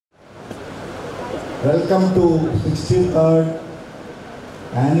Welcome to 63rd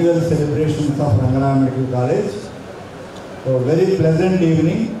annual celebrations of Rangaraya Medical College. So very pleasant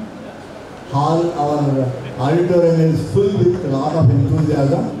evening. Our auditorium is full with a lot of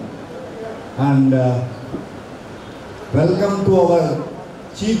enthusiasm. And welcome to our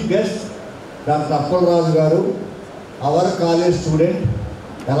chief guest, Dr. Appalraju Garu, our college student,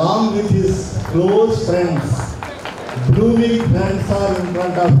 along with his close friends. Blooming friends are in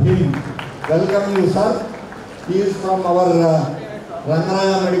front of him. Welcome you, sir. He is from our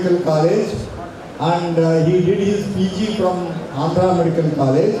Rangaraya Medical College and he did his PG from Andhra Medical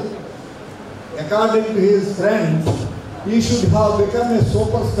College. According to his friends, he should have become a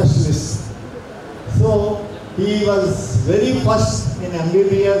super specialist. So he was very first in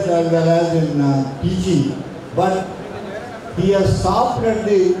MBBS as well as in PG, but he has stopped at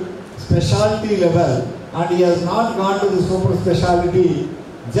the specialty level and he has not gone to the super specialty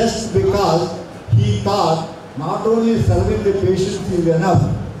just because he thought not only serving the patients is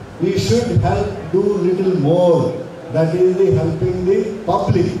enough, we should help do little more, that is the helping the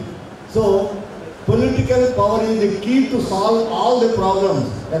public. So political power is the key to solve all the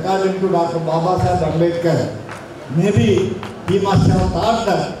problems, according to Dr. Babasaheb Ambedkar. Maybe he must have thought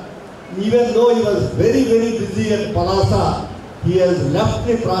that even though he was very, very busy at Palasa, he has left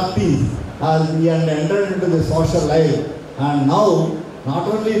the practice as he had entered into the social life and now not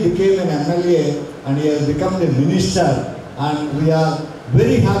only became an MLA and he has become the minister, and we are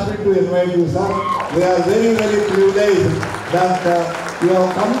very happy to invite you, sir. We are very, very privileged that you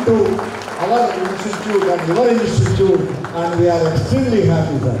have come to our institute and your institute, and we are extremely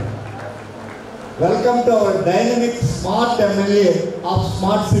happy, sir. Welcome to our dynamic smart MLA of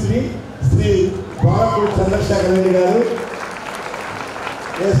Smart City, Sri Bharat Chandrasekhar Reddy Garu.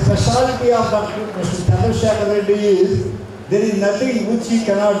 A specialty of Mr. Chandrasekhar Reddy is there is nothing which he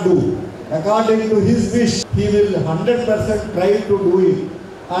cannot do. According to his wish, he will 100% try to do it.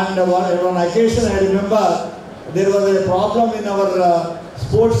 And on occasion, I remember there was a problem in our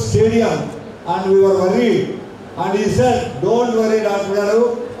sports stadium and we were worried. And he said, "Don't worry, Dr.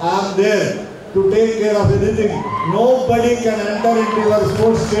 Garu, I am there to take care of anything. Nobody can enter into your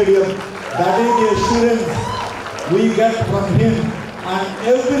sports stadium." That is the assurance we get from him. And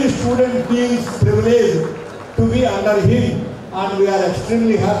every student feels privileged to be under him, and we are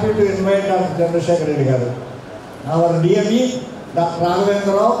extremely happy to invite Dr. Chandrasekhar Reddy Garu. Our DME, Dr.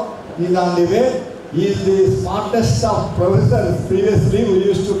 Raghavendra Rao, is on the way. He is the smartest of professors. Previously, we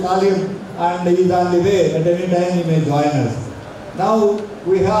used to call him, and he is on the way. At any time, he may join us. Now,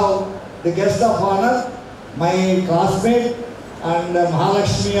 we have the guest of honor, my classmate, and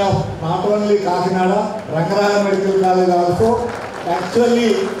Mahalakshmi of not only Kakinada, Rangaraya Medical College also.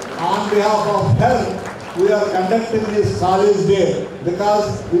 Actually, on behalf of her, we are conducting this college day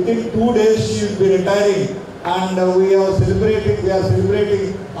because within 2 days she will be retiring, and we are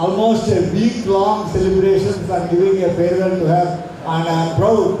celebrating almost a week-long celebrations and giving a farewell to her. And I am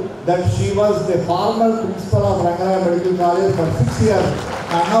proud that she was the former principal of Rangaraya Medical College for 6 years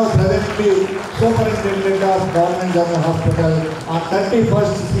and now presently superintendent of Government General Hospital. On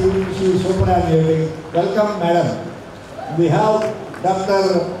 31st she is superannuating. Welcome, madam. We have Dr.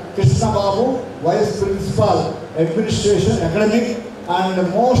 Krishna Babu, Vice Principal, Administration, Academic,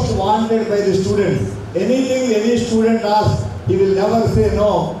 and most wanted by the students. Anything any student asks, he will never say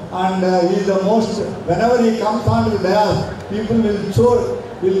no, and he is the most, whenever he comes on to the dais, people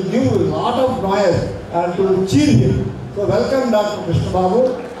will give a lot of noise and to cheer him. So welcome Dr. Krishna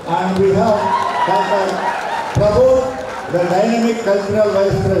Babu, and we have Dr. Prabhu, the dynamic cultural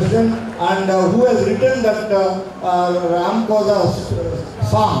vice president, and who has written that Ramkosa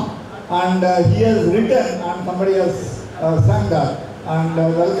song, and he has written and somebody has sung that. And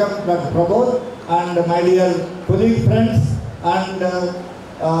welcome Dr. Prabhu and my dear colleague friends and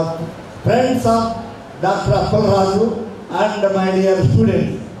friends of Dr. Appalraju and my dear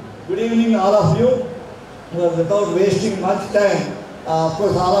students. Good evening all of you. Without wasting much time, of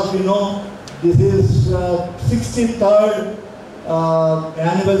course all of you know this is 63rd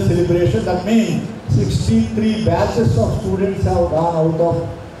annual celebration. That means 63 batches of students have gone out of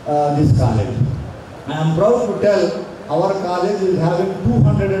this college. I am proud to tell our college is having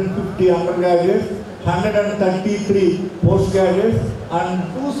 250 undergraduates, 133 postgraduates,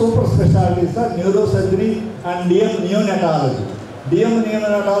 and 2 super specialties, neurosurgery and DM neonatology. DM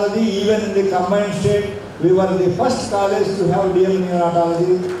neonatology, even in the combined state, we were the first college to have DM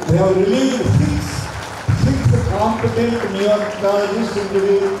neonatology. We have released six competent neonatologists into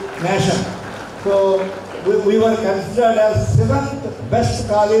the nation. So we were considered as 7th best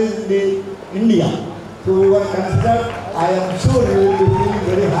college in India. So we were considered, I am sure you will be feeling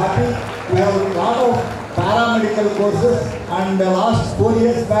very happy. We have a lot of courses, and last 4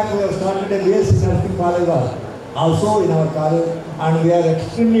 years back we have started a basic nursing college also in our college, and we are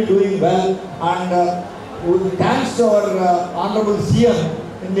extremely doing well. And thanks to our Honorable CM,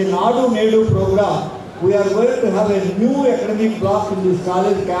 in the Nadu Nedu program, we are going to have a new academic block in this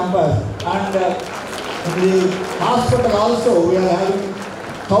college campus, and in the hospital also we are having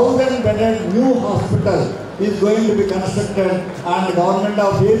 1,000-bedded new hospital is going to be constructed, and the government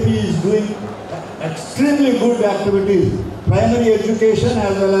of AP is doing extremely good activities. Primary education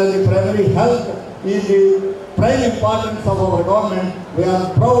as well as the primary health is the prime importance of our government. We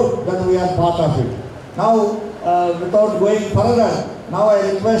are proud that we are part of it. Now, without going further, now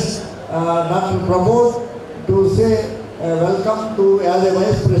I request Dr. Prabodh to say welcome to as a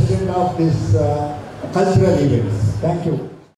Vice President of this cultural events. Thank you.